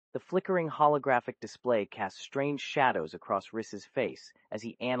The flickering holographic display cast strange shadows across Rhys's face as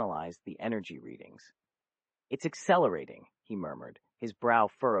he analyzed the energy readings. "It's accelerating," he murmured, his brow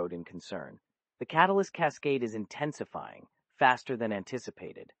furrowed in concern. "The catalyst cascade is intensifying, faster than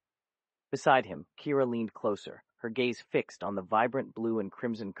anticipated." Beside him, Kira leaned closer, her gaze fixed on the vibrant blue and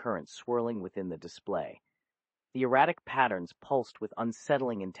crimson currents swirling within the display. The erratic patterns pulsed with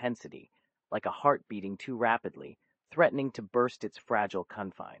unsettling intensity, like a heart beating too rapidly, threatening to burst its fragile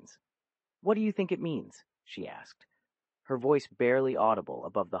confines. "What do you think it means?" she asked, her voice barely audible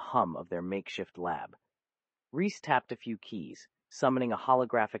above the hum of their makeshift lab. Rhys tapped a few keys, summoning a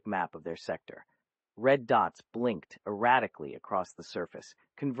holographic map of their sector. Red dots blinked erratically across the surface,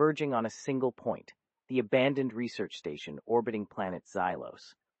 converging on a single point, the abandoned research station orbiting planet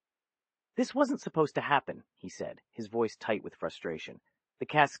Xylos. "This wasn't supposed to happen," he said, his voice tight with frustration. "The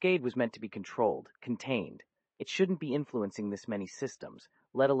cascade was meant to be controlled, contained. It shouldn't be influencing this many systems,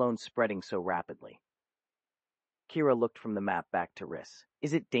 let alone spreading so rapidly." Kira looked from the map back to Rhys.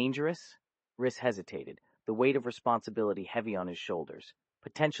 "Is it dangerous?" Rhys hesitated, the weight of responsibility heavy on his shoulders.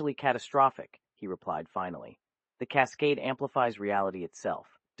 "Potentially catastrophic," he replied finally. "The cascade amplifies reality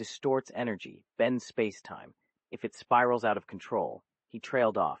itself, distorts energy, bends space-time. If it spirals out of control..." He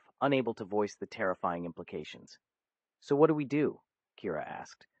trailed off, unable to voice the terrifying implications. "So what do we do?" Kira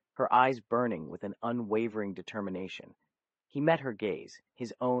asked, her eyes burning with an unwavering determination. He met her gaze,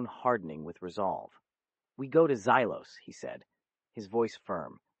 his own hardening with resolve. "We go to Xylos," he said, his voice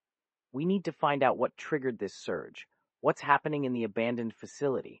firm. "We need to find out what triggered this surge, what's happening in the abandoned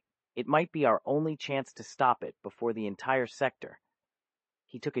facility. It might be our only chance to stop it before the entire sector."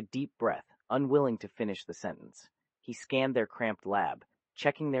 He took a deep breath, unwilling to finish the sentence. He scanned their cramped lab,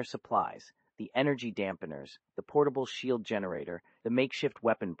 checking their supplies, the energy dampeners, the portable shield generator, the makeshift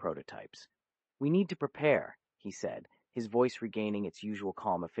weapon prototypes. "We need to prepare," he said, his voice regaining its usual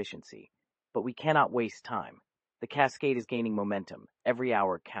calm efficiency. "But we cannot waste time. The cascade is gaining momentum. Every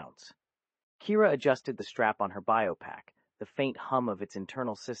hour counts." Kira adjusted the strap on her biopack, the faint hum of its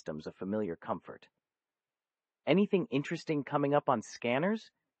internal systems a familiar comfort. "Anything interesting coming up on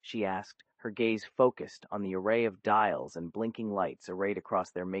scanners?" she asked, her gaze focused on the array of dials and blinking lights arrayed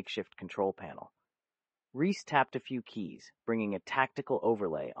across their makeshift control panel. Rhys tapped a few keys, bringing a tactical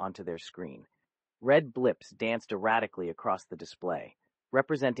overlay onto their screen. Red blips danced erratically across the display,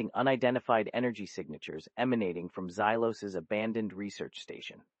 representing unidentified energy signatures emanating from Xylos's abandoned research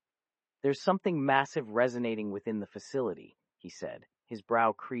station. "There's something massive resonating within the facility," he said, his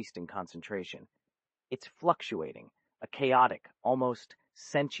brow creased in concentration. "It's fluctuating, a chaotic, almost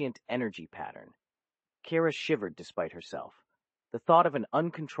sentient energy pattern." Kira shivered despite herself. The thought of an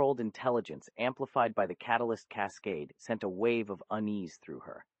uncontrolled intelligence amplified by the catalyst cascade sent a wave of unease through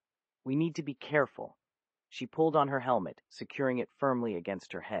her. "We need to be careful." She pulled on her helmet, securing it firmly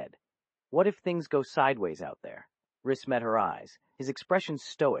against her head. "What if things go sideways out there?" Rhys met her eyes, his expression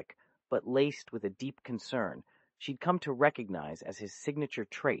stoic, but laced with a deep concern she'd come to recognize as his signature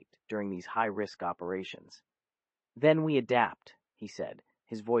trait during these high-risk operations. "Then we adapt," he said,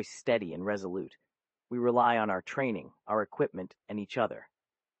 his voice steady and resolute. "We rely on our training, our equipment, and each other."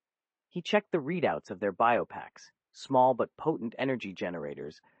 He checked the readouts of their biopacks, small but potent energy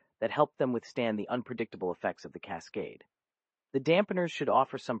generators that helped them withstand the unpredictable effects of the cascade. The dampeners should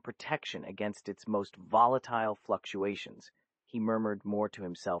offer some protection against its most volatile fluctuations, he murmured more to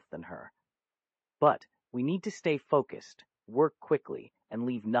himself than her. "But we need to stay focused, work quickly, and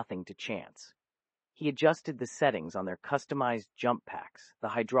leave nothing to chance." He adjusted the settings on their customized jump packs, the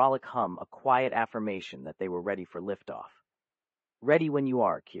hydraulic hum a quiet affirmation that they were ready for liftoff. "Ready when you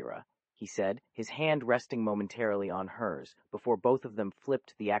are, Kira," he said, his hand resting momentarily on hers before both of them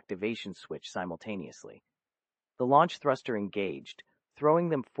flipped the activation switch simultaneously. The launch thruster engaged, throwing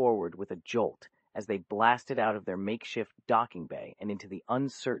them forward with a jolt as they blasted out of their makeshift docking bay and into the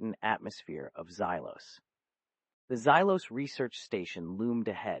uncertain atmosphere of Xylos. The Xylos research station loomed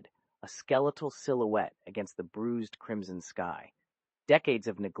ahead, a skeletal silhouette against the bruised crimson sky. Decades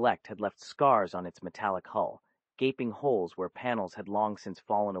of neglect had left scars on its metallic hull, gaping holes where panels had long since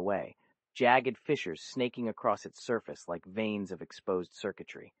fallen away, jagged fissures snaking across its surface like veins of exposed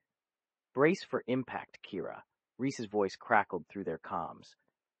circuitry. "Brace for impact, Kira," Rhys's voice crackled through their comms.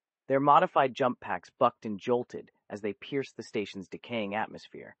 Their modified jump packs bucked and jolted as they pierced the station's decaying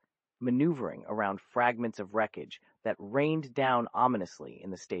atmosphere, maneuvering around fragments of wreckage that rained down ominously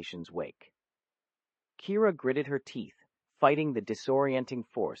in the station's wake. Kira gritted her teeth, fighting the disorienting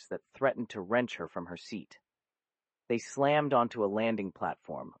force that threatened to wrench her from her seat. They slammed onto a landing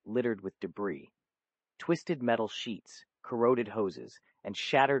platform littered with debris. Twisted metal sheets, corroded hoses, and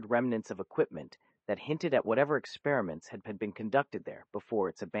shattered remnants of equipment that hinted at whatever experiments had been conducted there before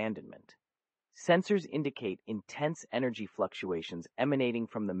its abandonment. Sensors indicate intense energy fluctuations emanating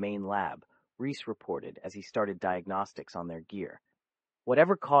from the main lab, Rhys reported as he started diagnostics on their gear.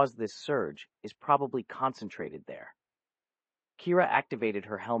 Whatever caused this surge is probably concentrated there. Kira activated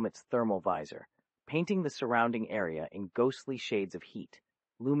her helmet's thermal visor, painting the surrounding area in ghostly shades of heat,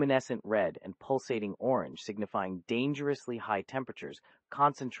 luminescent red and pulsating orange signifying dangerously high temperatures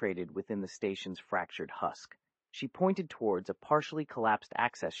concentrated within the station's fractured husk. She pointed towards a partially collapsed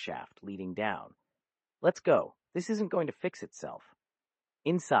access shaft leading down. "Let's go. This isn't going to fix itself."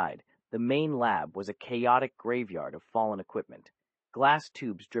 Inside, the main lab was a chaotic graveyard of fallen equipment. Glass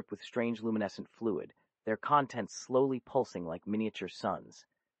tubes dripped with strange luminescent fluid, their contents slowly pulsing like miniature suns.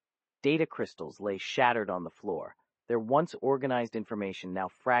 Data crystals lay shattered on the floor, their once organized information now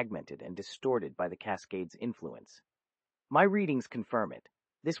fragmented and distorted by the cascade's influence. "My readings confirm it.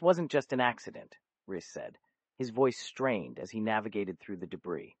 This wasn't just an accident," Rhys said, his voice strained as he navigated through the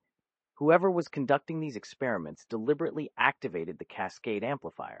debris. "Whoever was conducting these experiments deliberately activated the cascade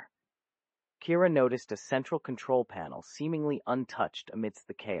amplifier." Kira noticed a central control panel seemingly untouched amidst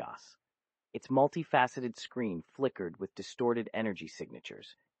the chaos. Its multifaceted screen flickered with distorted energy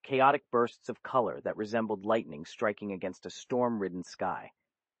signatures, chaotic bursts of color that resembled lightning striking against a storm-ridden sky.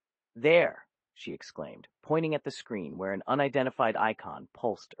 "There!" she exclaimed, pointing at the screen where an unidentified icon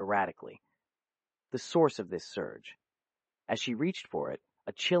pulsed erratically. The source of this surge. As she reached for it,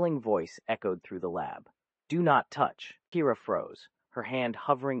 a chilling voice echoed through the lab. "Do not touch." Kira froze, her hand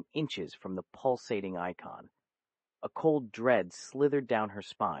hovering inches from the pulsating icon. A cold dread slithered down her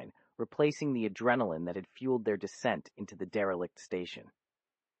spine, replacing the adrenaline that had fueled their descent into the derelict station.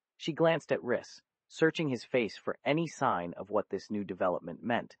 She glanced at Rhys, searching his face for any sign of what this new development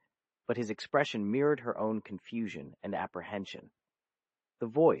meant, but his expression mirrored her own confusion and apprehension. The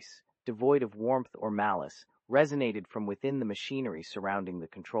voice, devoid of warmth or malice, resonated from within the machinery surrounding the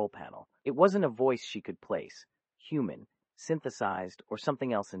control panel. It wasn't a voice she could place, human, synthesized, or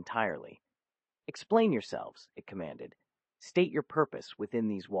something else entirely. "Explain yourselves," it commanded. "State your purpose within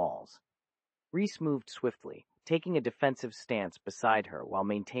these walls." Rhys moved swiftly, taking a defensive stance beside her while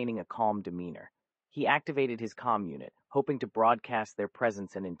maintaining a calm demeanor. He activated his comm unit, hoping to broadcast their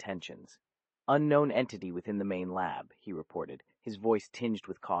presence and intentions. "Unknown entity within the main lab," he reported, his voice tinged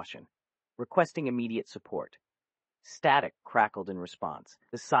with caution. "Requesting immediate support." Static crackled in response,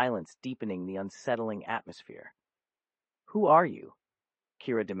 the silence deepening the unsettling atmosphere. "Who are you?"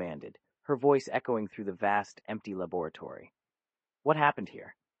 Kira demanded, her voice echoing through the vast, empty laboratory. "What happened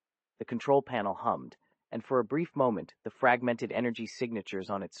here?" The control panel hummed, and for a brief moment the fragmented energy signatures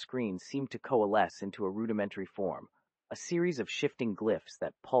on its screen seemed to coalesce into a rudimentary form, a series of shifting glyphs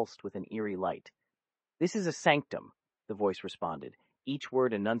that pulsed with an eerie light. "This is a sanctum," the voice responded, each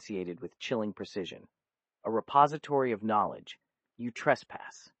word enunciated with chilling precision. "A repository of knowledge. You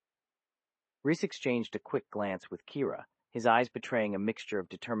trespass." Rhys exchanged a quick glance with Kira, his eyes betraying a mixture of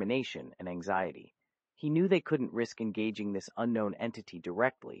determination and anxiety. He knew they couldn't risk engaging this unknown entity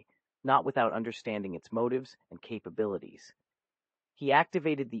directly, not without understanding its motives and capabilities. He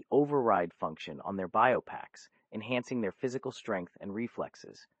activated the override function on their biopacks, enhancing their physical strength and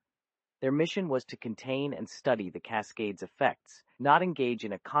reflexes. Their mission was to contain and study the cascade's effects, not engage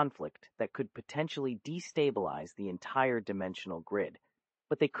in a conflict that could potentially destabilize the entire dimensional grid.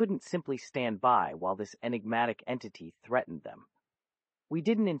 But they couldn't simply stand by while this enigmatic entity threatened them. "We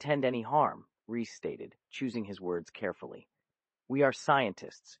didn't intend any harm," Rhys stated, choosing his words carefully. "We are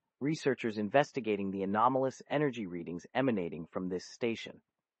scientists, researchers investigating the anomalous energy readings emanating from this station."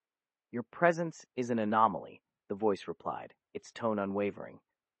 "Your presence is an anomaly," the voice replied, its tone unwavering.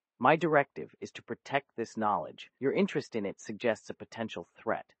 "My directive is to protect this knowledge. Your interest in it suggests a potential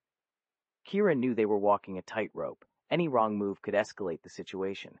threat." Kira knew they were walking a tightrope. Any wrong move could escalate the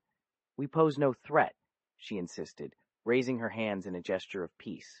situation. "We pose no threat," she insisted, raising her hands in a gesture of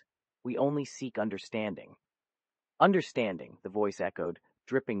peace. "We only seek understanding." "Understanding," the voice echoed,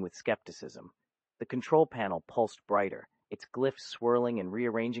 dripping with skepticism. The control panel pulsed brighter, its glyphs swirling and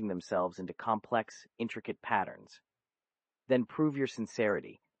rearranging themselves into complex, intricate patterns. "Then prove your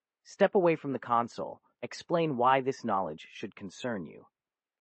sincerity. Step away from the console. Explain why this knowledge should concern you."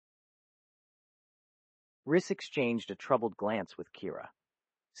 Rhys exchanged a troubled glance with Kira.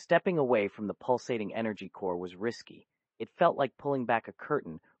 Stepping away from the pulsating energy core was risky. It felt like pulling back a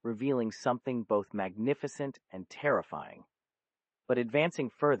curtain, revealing something both magnificent and terrifying. But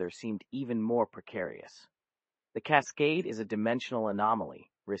advancing further seemed even more precarious. "The cascade is a dimensional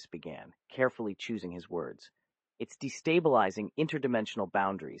anomaly," Rhys began, carefully choosing his words. "It's destabilizing interdimensional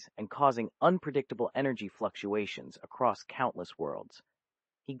boundaries and causing unpredictable energy fluctuations across countless worlds."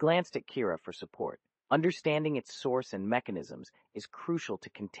 He glanced at Kira for support. Understanding its source and mechanisms is crucial to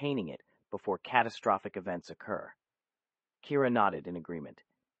containing it before catastrophic events occur. Kira nodded in agreement.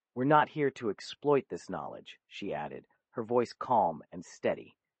 We're not here to exploit this knowledge, she added, her voice calm and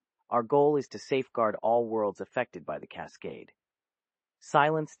steady. Our goal is to safeguard all worlds affected by the cascade.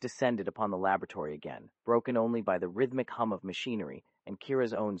 Silence descended upon the laboratory again, broken only by the rhythmic hum of machinery and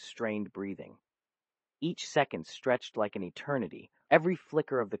Kira's own strained breathing. Each second stretched like an eternity, every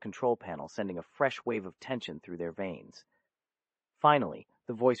flicker of the control panel sending a fresh wave of tension through their veins. Finally,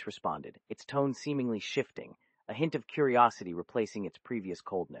 the voice responded, its tone seemingly shifting, a hint of curiosity replacing its previous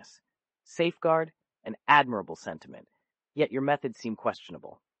coldness. Safeguard? An admirable sentiment, yet your methods seem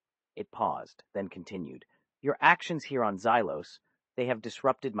questionable. It paused, then continued. Your actions here on Xylos, they have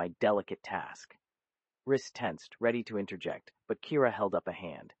disrupted my delicate task. Rhys tensed, ready to interject, but Kira held up a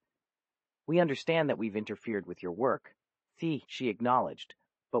hand. We understand that we've interfered with your work. She acknowledged,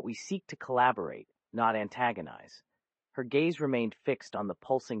 but we seek to collaborate, not antagonize. Her gaze remained fixed on the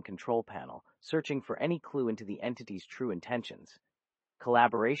pulsing control panel, searching for any clue into the entity's true intentions.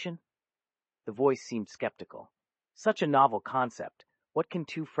 Collaboration? The voice seemed skeptical. Such a novel concept. What can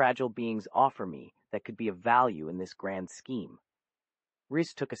two fragile beings offer me that could be of value in this grand scheme?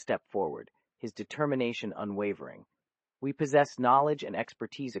 Rhys took a step forward, his determination unwavering. We possess knowledge and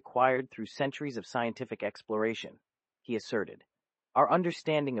expertise acquired through centuries of scientific exploration, he asserted. Our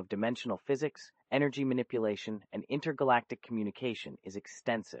understanding of dimensional physics, energy manipulation, and intergalactic communication is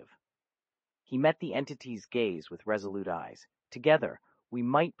extensive. He met the entity's gaze with resolute eyes. Together, we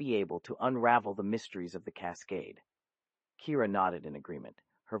might be able to unravel the mysteries of the cascade. Kira nodded in agreement,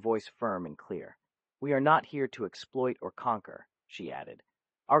 her voice firm and clear. We are not here to exploit or conquer, she added.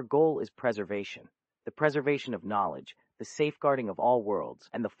 Our goal is preservation, the preservation of knowledge, the safeguarding of all worlds,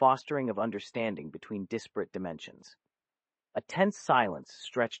 and the fostering of understanding between disparate dimensions. A tense silence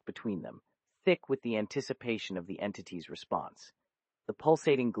stretched between them, thick with the anticipation of the entity's response. The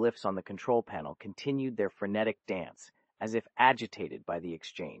pulsating glyphs on the control panel continued their frenetic dance, as if agitated by the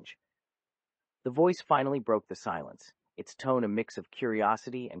exchange. The voice finally broke the silence, its tone a mix of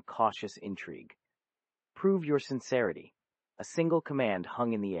curiosity and cautious intrigue. Prove your sincerity. A single command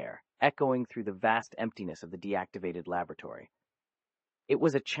hung in the air, echoing through the vast emptiness of the deactivated laboratory. It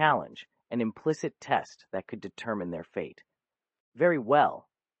was a challenge, an implicit test that could determine their fate. Very well,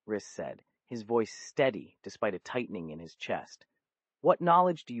 Rhys said, his voice steady despite a tightening in his chest. What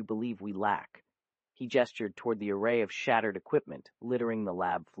knowledge do you believe we lack? He gestured toward the array of shattered equipment littering the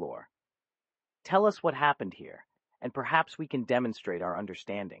lab floor. Tell us what happened here, and perhaps we can demonstrate our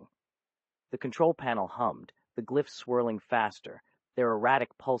understanding. The control panel hummed, the glyphs swirling faster, their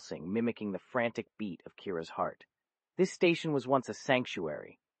erratic pulsing mimicking the frantic beat of Kira's heart. This station was once a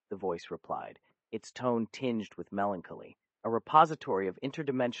sanctuary, the voice replied, its tone tinged with melancholy, a repository of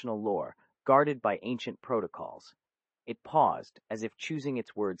interdimensional lore guarded by ancient protocols. It paused, as if choosing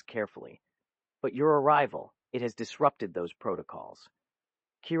its words carefully. But your arrival, it has disrupted those protocols.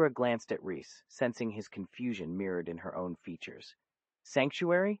 Kira glanced at Rhys, sensing his confusion mirrored in her own features.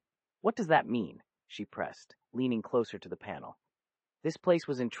 Sanctuary? What does that mean? She pressed, leaning closer to the panel. This place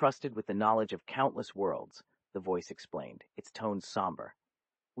was entrusted with the knowledge of countless worlds, the voice explained, its tone somber.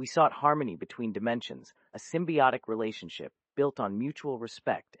 We sought harmony between dimensions, a symbiotic relationship built on mutual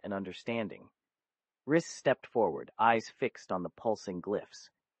respect and understanding. Rhys stepped forward, eyes fixed on the pulsing glyphs.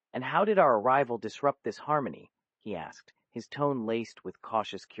 And how did our arrival disrupt this harmony? He asked, his tone laced with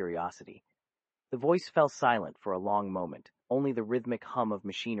cautious curiosity. The voice fell silent for a long moment, only the rhythmic hum of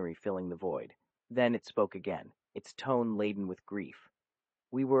machinery filling the void. Then it spoke again, its tone laden with grief.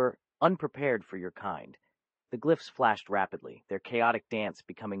 We were unprepared for your kind. The glyphs flashed rapidly, their chaotic dance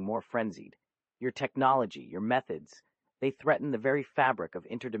becoming more frenzied. Your technology, your methods, they threatened the very fabric of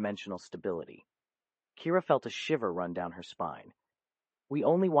interdimensional stability. Kira felt a shiver run down her spine. We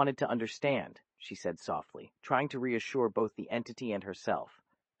only wanted to understand, she said softly, trying to reassure both the entity and herself,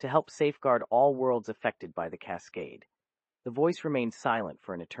 to help safeguard all worlds affected by the cascade. The voice remained silent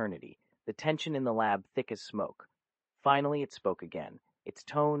for an eternity, the tension in the lab thick as smoke. Finally it spoke again, its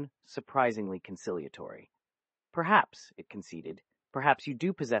tone surprisingly conciliatory. Perhaps, it conceded, perhaps you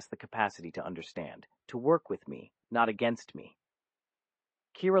do possess the capacity to understand, to work with me, not against me.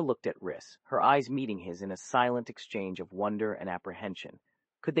 Kira looked at Rhys, her eyes meeting his in a silent exchange of wonder and apprehension.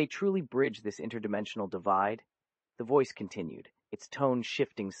 Could they truly bridge this interdimensional divide? The voice continued, its tone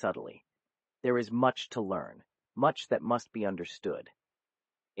shifting subtly. There is much to learn, much that must be understood.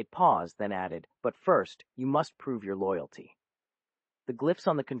 It paused, then added, but first, you must prove your loyalty. The glyphs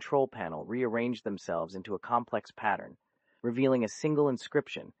on the control panel rearranged themselves into a complex pattern, revealing a single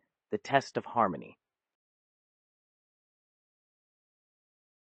inscription, the test of harmony.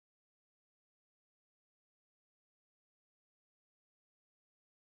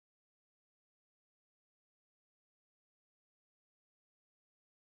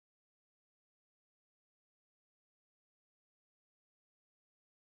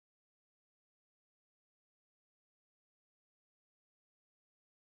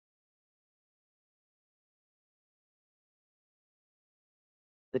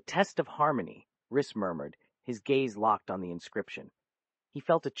 The test of harmony, Rhys murmured, his gaze locked on the inscription. He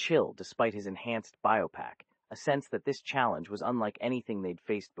felt a chill despite his enhanced biopack, a sense that this challenge was unlike anything they'd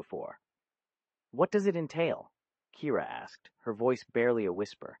faced before. What does it entail? Kira asked, her voice barely a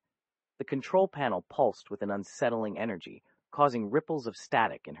whisper. The control panel pulsed with an unsettling energy, causing ripples of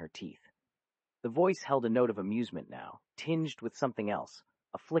static in her teeth. The voice held a note of amusement now, tinged with something else,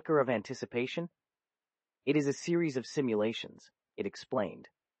 a flicker of anticipation. It is a series of simulations, it explained.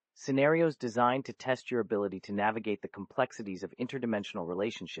 Scenarios designed to test your ability to navigate the complexities of interdimensional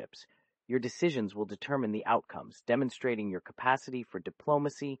relationships. Your decisions will determine the outcomes, demonstrating your capacity for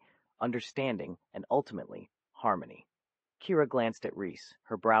diplomacy, understanding, and ultimately, harmony. Kira glanced at Rhys,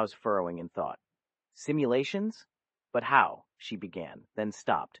 her brows furrowing in thought. Simulations? But how? She began, then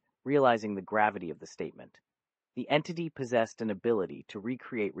stopped, realizing the gravity of the statement. The entity possessed an ability to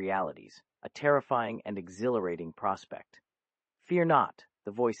recreate realities, a terrifying and exhilarating prospect. Fear not,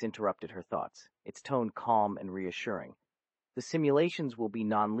 the voice interrupted her thoughts, its tone calm and reassuring. The simulations will be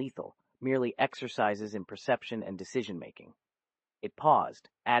non-lethal, merely exercises in perception and decision-making. It paused,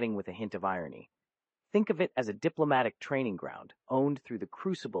 adding with a hint of irony. Think of it as a diplomatic training ground, owned through the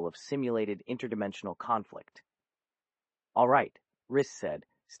crucible of simulated interdimensional conflict. All right, Rhys said,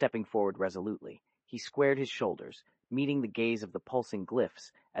 stepping forward resolutely. He squared his shoulders, meeting the gaze of the pulsing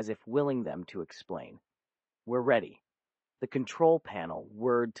glyphs as if willing them to explain. We're ready. The control panel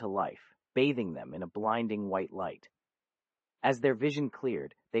whirred to life, bathing them in a blinding white light. As their vision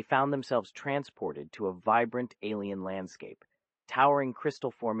cleared, they found themselves transported to a vibrant alien landscape. Towering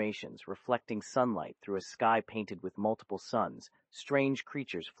crystal formations reflecting sunlight through a sky painted with multiple suns, strange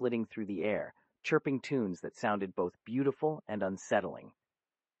creatures flitting through the air, chirping tunes that sounded both beautiful and unsettling.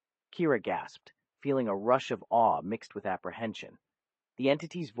 Kira gasped, feeling a rush of awe mixed with apprehension. The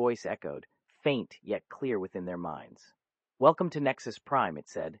entity's voice echoed, faint yet clear within their minds. Welcome to Nexus Prime, it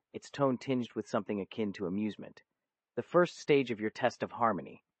said, its tone tinged with something akin to amusement. The first stage of your test of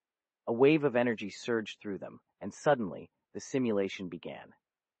harmony. A wave of energy surged through them, and suddenly, the simulation began.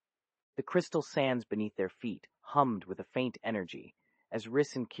 The crystal sands beneath their feet hummed with a faint energy as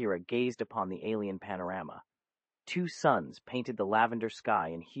Rhys and Kira gazed upon the alien panorama. Two suns painted the lavender sky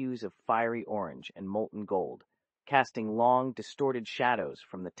in hues of fiery orange and molten gold, casting long, distorted shadows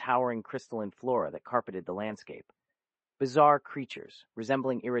from the towering crystalline flora that carpeted the landscape. Bizarre creatures,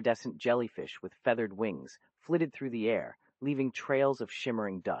 resembling iridescent jellyfish with feathered wings, flitted through the air, leaving trails of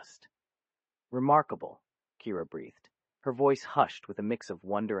shimmering dust. Remarkable, Kira breathed, her voice hushed with a mix of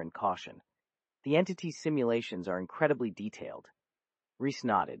wonder and caution. The entity's simulations are incredibly detailed. Rhys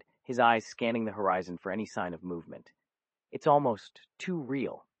nodded, his eyes scanning the horizon for any sign of movement. It's almost too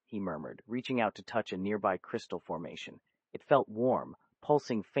real, he murmured, reaching out to touch a nearby crystal formation. It felt warm,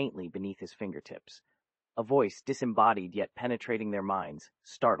 pulsing faintly beneath his fingertips. A voice, disembodied yet penetrating their minds,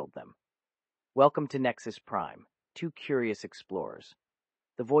 startled them. Welcome to Nexus Prime, two curious explorers.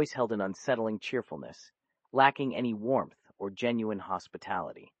 The voice held an unsettling cheerfulness, lacking any warmth or genuine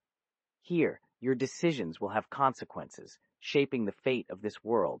hospitality. Here, your decisions will have consequences, shaping the fate of this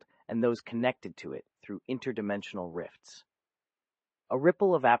world and those connected to it through interdimensional rifts. A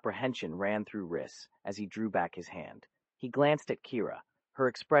ripple of apprehension ran through Rhys as he drew back his hand. He glanced at Kira, her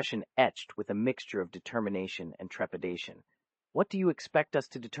expression etched with a mixture of determination and trepidation. What do you expect us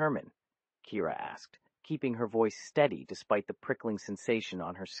to determine? Kira asked, keeping her voice steady despite the prickling sensation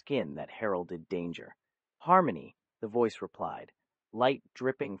on her skin that heralded danger. Harmony, the voice replied, light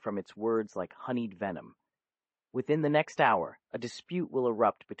dripping from its words like honeyed venom. Within the next hour, a dispute will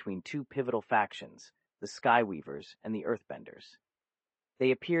erupt between two pivotal factions, the Skyweavers and the Earthbenders.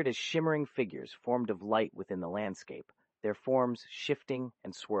 They appeared as shimmering figures formed of light within the landscape, their forms shifting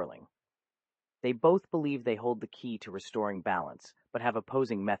and swirling. They both believe they hold the key to restoring balance, but have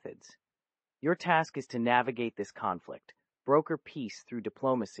opposing methods. Your task is to navigate this conflict, broker peace through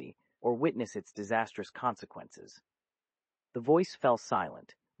diplomacy, or witness its disastrous consequences. The voice fell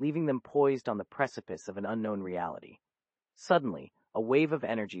silent, leaving them poised on the precipice of an unknown reality. Suddenly, a wave of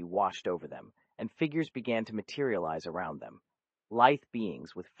energy washed over them, and figures began to materialize around them. Lithe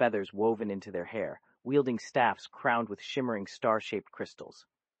beings with feathers woven into their hair, wielding staffs crowned with shimmering star-shaped crystals.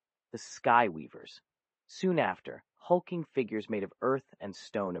 The Skyweavers. Soon after, hulking figures made of earth and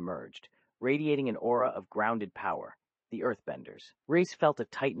stone emerged, radiating an aura of grounded power, the Earthbenders. Rhys felt a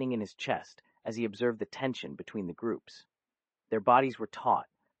tightening in his chest as he observed the tension between the groups. Their bodies were taut,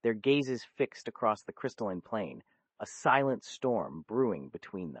 their gazes fixed across the crystalline plane, a silent storm brewing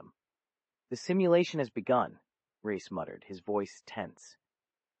between them. The simulation has begun, Rhys muttered, his voice tense.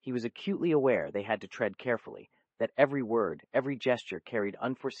 He was acutely aware they had to tread carefully, that every word, every gesture carried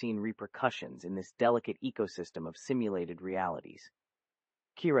unforeseen repercussions in this delicate ecosystem of simulated realities.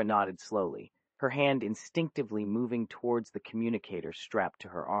 Kira nodded slowly, her hand instinctively moving towards the communicator strapped to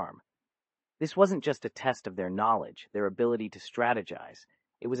her arm. This wasn't just a test of their knowledge, their ability to strategize.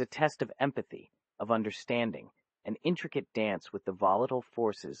 It was a test of empathy, of understanding, an intricate dance with the volatile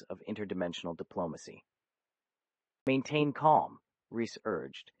forces of interdimensional diplomacy. Maintain calm, Rhys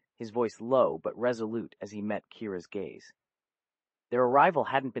urged, his voice low but resolute as he met Kira's gaze. Their arrival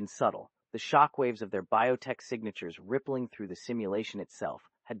hadn't been subtle. The shockwaves of their biotech signatures rippling through the simulation itself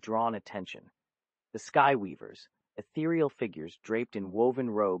had drawn attention. The Skyweavers, ethereal figures draped in woven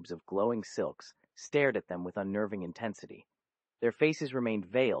robes of glowing silks, stared at them with unnerving intensity. Their faces remained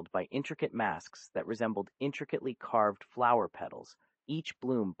veiled by intricate masks that resembled intricately carved flower petals, each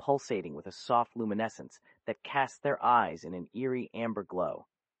bloom pulsating with a soft luminescence that cast their eyes in an eerie amber glow.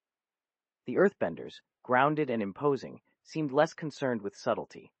 The Earthbenders, grounded and imposing, seemed less concerned with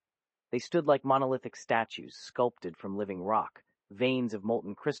subtlety. They stood like monolithic statues sculpted from living rock, veins of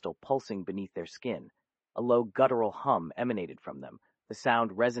molten crystal pulsing beneath their skin. A low guttural hum emanated from them, the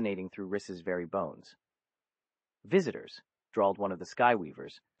sound resonating through Rhys's very bones. Visitors, drawled one of the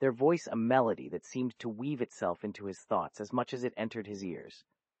Skyweavers, their voice a melody that seemed to weave itself into his thoughts as much as it entered his ears.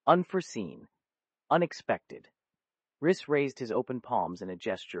 Unforeseen, unexpected. Rhys raised his open palms in a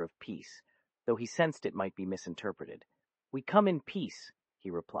gesture of peace, though he sensed it might be misinterpreted. "We come in peace," he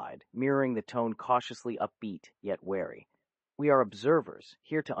replied, mirroring the tone cautiously upbeat, yet wary. "We are observers,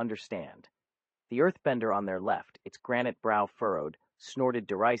 here to understand." The earthbender on their left, its granite brow furrowed, snorted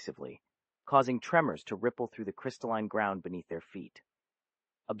derisively, causing tremors to ripple through the crystalline ground beneath their feet.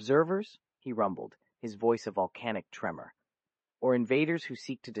 "Observers?" he rumbled, his voice a volcanic tremor. "Or invaders who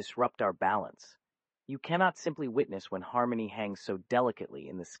seek to disrupt our balance? You cannot simply witness when harmony hangs so delicately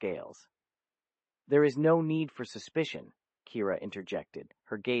in the scales." "There is no need for suspicion," Kira interjected,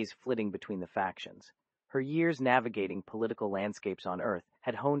 her gaze flitting between the factions. Her years navigating political landscapes on Earth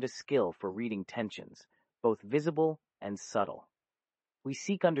had honed a skill for reading tensions, both visible and subtle. "We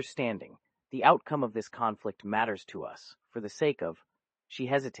seek understanding. The outcome of this conflict matters to us, for the sake of—" She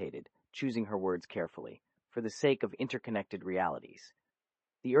hesitated, choosing her words carefully. "For the sake of interconnected realities."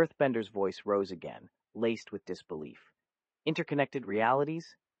 The Earthbender's voice rose again, laced with disbelief. "Interconnected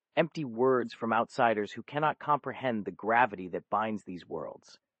realities? Empty words from outsiders who cannot comprehend the gravity that binds these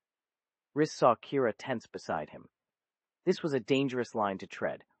worlds." Rhys saw Kira tense beside him. This was a dangerous line to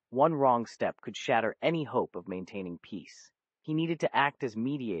tread. One wrong step could shatter any hope of maintaining peace. He needed to act as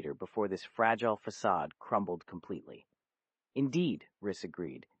mediator before this fragile facade crumbled completely. "Indeed," Rhys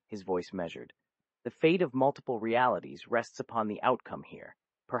agreed, his voice measured. "The fate of multiple realities rests upon the outcome here.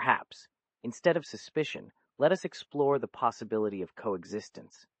 Perhaps, instead of suspicion, let us explore the possibility of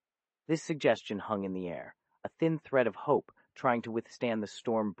coexistence." This suggestion hung in the air, a thin thread of hope trying to withstand the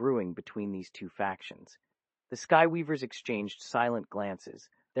storm brewing between these two factions. The Skyweavers exchanged silent glances,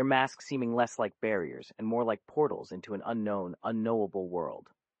 their masks seeming less like barriers and more like portals into an unknown, unknowable world.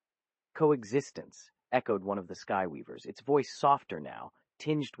 "Coexistence," echoed one of the Skyweavers, its voice softer now,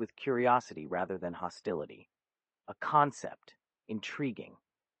 tinged with curiosity rather than hostility. "A concept. Intriguing."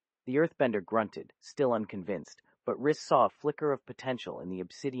 The Earthbender grunted, still unconvinced, but Rhys saw a flicker of potential in the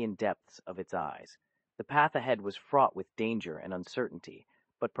obsidian depths of its eyes. The path ahead was fraught with danger and uncertainty,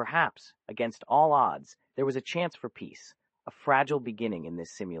 but perhaps, against all odds, there was a chance for peace, a fragile beginning in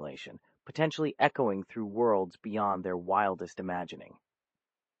this simulation, potentially echoing through worlds beyond their wildest imagining.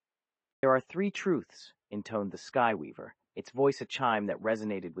 "There are three truths," intoned the Skyweaver, its voice a chime that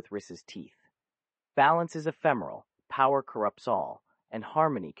resonated with Rhys's teeth. "Balance is ephemeral, power corrupts all, and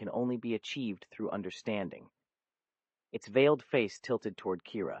harmony can only be achieved through understanding." Its veiled face tilted toward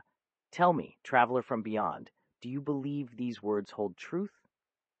Kira. "Tell me, traveler from beyond, do you believe these words hold truth?"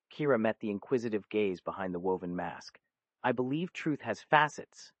 Kira met the inquisitive gaze behind the woven mask. "I believe truth has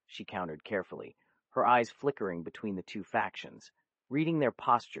facets," she countered carefully, her eyes flickering between the two factions, reading their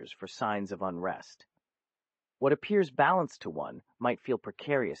postures for signs of unrest. "What appears balanced to one might feel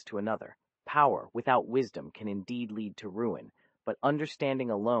precarious to another. Power without wisdom can indeed lead to ruin, but understanding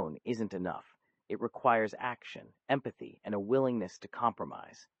alone isn't enough. It requires action, empathy, and a willingness to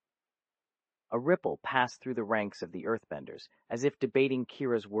compromise." A ripple passed through the ranks of the Earthbenders, as if debating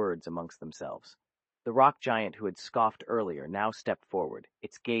Kira's words amongst themselves. The rock giant who had scoffed earlier now stepped forward,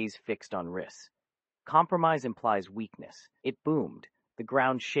 its gaze fixed on Rhys. "Compromise implies weakness." It boomed, the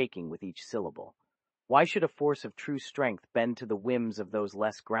ground shaking with each syllable. "Why should a force of true strength bend to the whims of those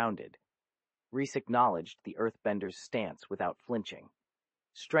less grounded?" Rhys acknowledged the Earthbender's stance without flinching.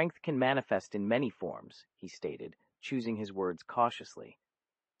 "Strength can manifest in many forms," he stated, choosing his words cautiously.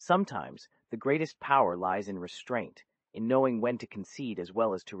 "Sometimes, the greatest power lies in restraint, in knowing when to concede as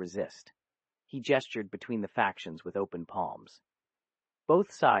well as to resist." He gestured between the factions with open palms.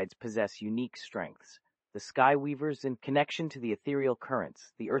 Both sides possess unique strengths. The Skyweavers in connection to the ethereal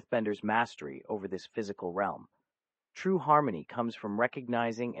currents, the Earthbenders' mastery over this physical realm. True harmony comes from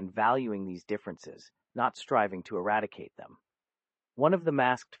recognizing and valuing these differences, not striving to eradicate them. One of the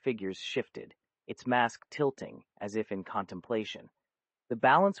masked figures shifted, its mask tilting, as if in contemplation. "The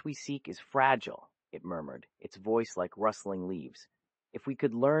balance we seek is fragile," it murmured, its voice like rustling leaves. "If we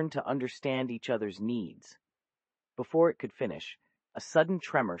could learn to understand each other's needs." Before it could finish, a sudden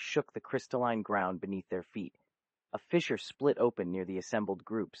tremor shook the crystalline ground beneath their feet. A fissure split open near the assembled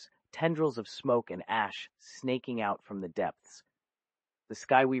groups, tendrils of smoke and ash snaking out from the depths. The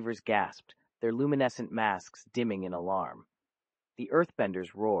Skyweavers gasped, their luminescent masks dimming in alarm. The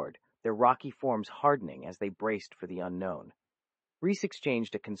Earthbenders roared, their rocky forms hardening as they braced for the unknown. Rhys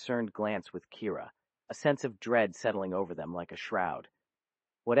exchanged a concerned glance with Kira, a sense of dread settling over them like a shroud.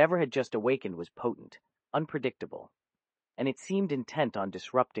 Whatever had just awakened was potent, unpredictable, and it seemed intent on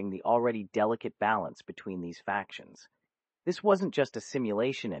disrupting the already delicate balance between these factions. This wasn't just a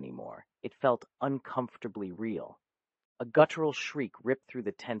simulation anymore, it felt uncomfortably real. A guttural shriek ripped through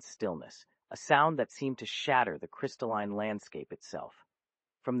the tense stillness, a sound that seemed to shatter the crystalline landscape itself.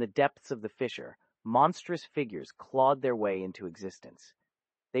 From the depths of the fissure, monstrous figures clawed their way into existence.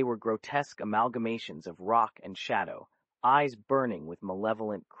 They were grotesque amalgamations of rock and shadow, eyes burning with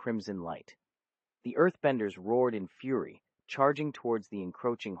malevolent crimson light. The Earthbenders roared in fury, charging towards the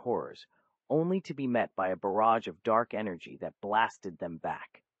encroaching horrors, only to be met by a barrage of dark energy that blasted them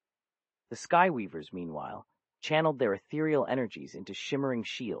back. The Skyweavers, meanwhile, channeled their ethereal energies into shimmering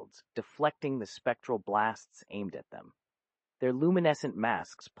shields, deflecting the spectral blasts aimed at them. Their luminescent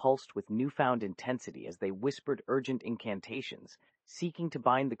masks pulsed with newfound intensity as they whispered urgent incantations, seeking to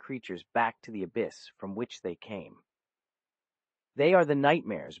bind the creatures back to the abyss from which they came. "They are the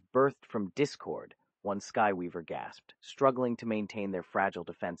nightmares birthed from discord," one Skyweaver gasped, struggling to maintain their fragile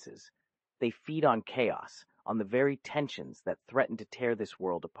defenses. "They feed on chaos, on the very tensions that threaten to tear this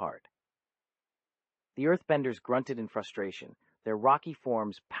world apart." The Earthbenders grunted in frustration, their rocky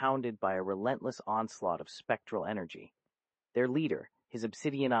forms pounded by a relentless onslaught of spectral energy. Their leader, his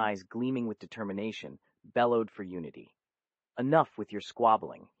obsidian eyes gleaming with determination, bellowed for unity. "Enough with your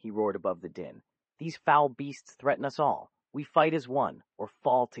squabbling," he roared above the din. "These foul beasts threaten us all. We fight as one, or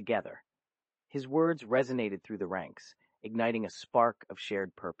fall together." His words resonated through the ranks, igniting a spark of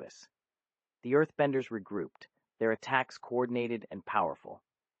shared purpose. The Earthbenders regrouped, their attacks coordinated and powerful.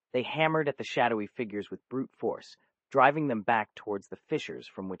 They hammered at the shadowy figures with brute force, driving them back towards the fissures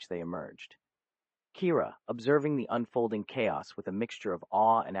from which they emerged. Kira, observing the unfolding chaos with a mixture of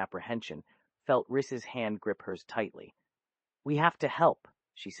awe and apprehension, felt Rhys's hand grip hers tightly. "We have to help,"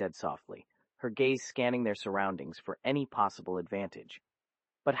 she said softly, her gaze scanning their surroundings for any possible advantage.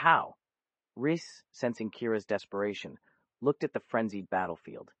 "But how?" Rhys, sensing Kira's desperation, looked at the frenzied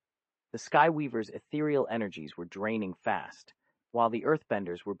battlefield. The Skyweavers' ethereal energies were draining fast, while the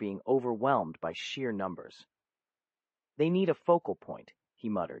Earthbenders were being overwhelmed by sheer numbers. "They need a focal point," he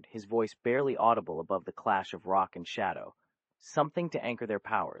muttered, his voice barely audible above the clash of rock and shadow. "Something to anchor their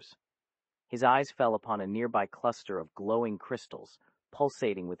powers." His eyes fell upon a nearby cluster of glowing crystals,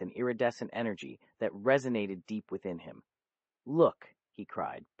 pulsating with an iridescent energy that resonated deep within him. "Look," he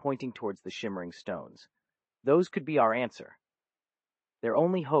cried, pointing towards the shimmering stones. "Those could be our answer." Their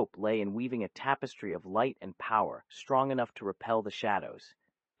only hope lay in weaving a tapestry of light and power strong enough to repel the shadows,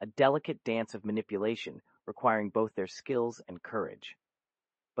 a delicate dance of manipulation requiring both their skills and courage.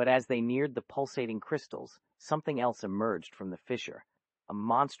 But as they neared the pulsating crystals, something else emerged from the fissure, a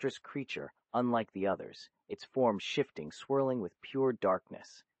monstrous creature unlike the others, its form shifting, swirling with pure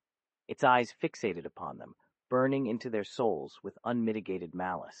darkness. Its eyes fixated upon them, burning into their souls with unmitigated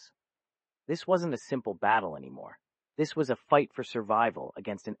malice. This wasn't a simple battle anymore. This was a fight for survival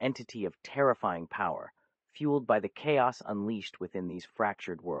against an entity of terrifying power, fueled by the chaos unleashed within these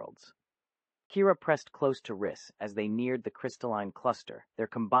fractured worlds. Kira pressed close to Rhys as they neared the crystalline cluster, their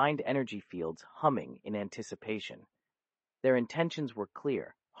combined energy fields humming in anticipation. Their intentions were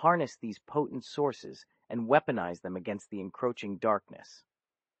clear: harness these potent sources and weaponize them against the encroaching darkness.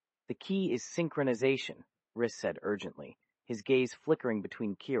 "The key is synchronization," Rhys said urgently, his gaze flickering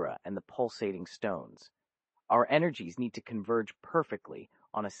between Kira and the pulsating stones. "Our energies need to converge perfectly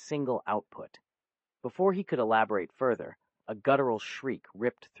on a single output." Before he could elaborate further, a guttural shriek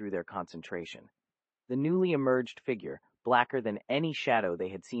ripped through their concentration. The newly emerged figure, blacker than any shadow they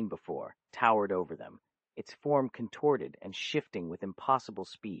had seen before, towered over them, its form contorted and shifting with impossible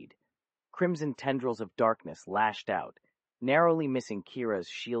speed. Crimson tendrils of darkness lashed out, narrowly missing Kira's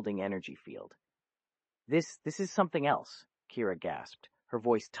shielding energy field. This is something else," Kira gasped, her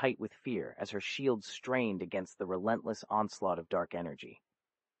voice tight with fear as her shield strained against the relentless onslaught of dark energy.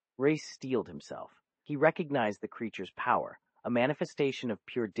 Rhys steeled himself. He recognized the creature's power, a manifestation of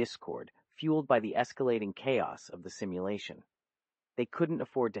pure discord, fueled by the escalating chaos of the simulation. They couldn't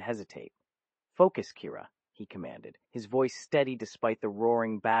afford to hesitate. "Focus, Kira," he commanded, his voice steady despite the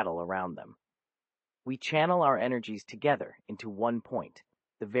roaring battle around them. "We channel our energies together into one point,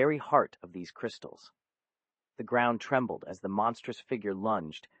 the very heart of these crystals." The ground trembled as the monstrous figure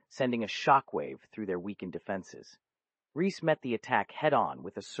lunged, sending a shockwave through their weakened defenses. Rhys met the attack head-on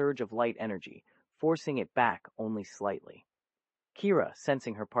with a surge of light energy, forcing it back only slightly. Kira,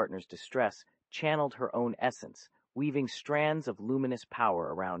 sensing her partner's distress, channeled her own essence, weaving strands of luminous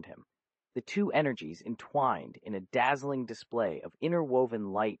power around him. The two energies entwined in a dazzling display of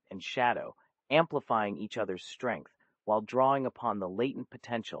interwoven light and shadow, amplifying each other's strength while drawing upon the latent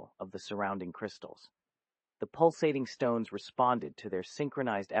potential of the surrounding crystals. The pulsating stones responded to their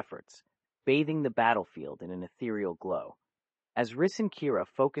synchronized efforts, bathing the battlefield in an ethereal glow. As Rhys and Kira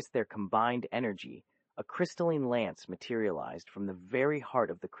focused their combined energy, a crystalline lance materialized from the very heart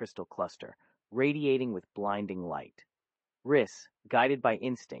of the crystal cluster, radiating with blinding light. Rhys, guided by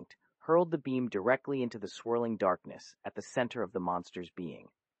instinct, hurled the beam directly into the swirling darkness at the center of the monster's being.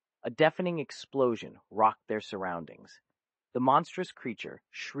 A deafening explosion rocked their surroundings. The monstrous creature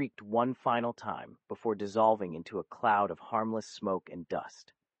shrieked one final time before dissolving into a cloud of harmless smoke and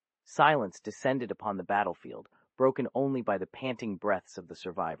dust. Silence descended upon the battlefield, broken only by the panting breaths of the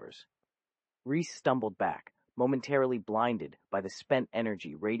survivors. Rhys stumbled back, momentarily blinded by the spent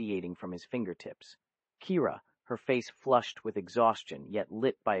energy radiating from his fingertips. Kira, her face flushed with exhaustion yet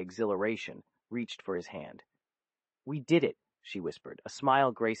lit by exhilaration, reached for his hand. "We did it," she whispered, a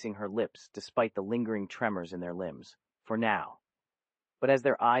smile gracing her lips despite the lingering tremors in their limbs. "For now." But as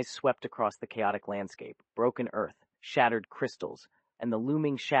their eyes swept across the chaotic landscape, broken earth, shattered crystals, and the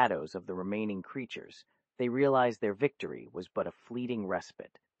looming shadows of the remaining creatures, they realized their victory was but a fleeting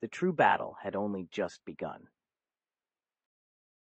respite. The true battle had only just begun.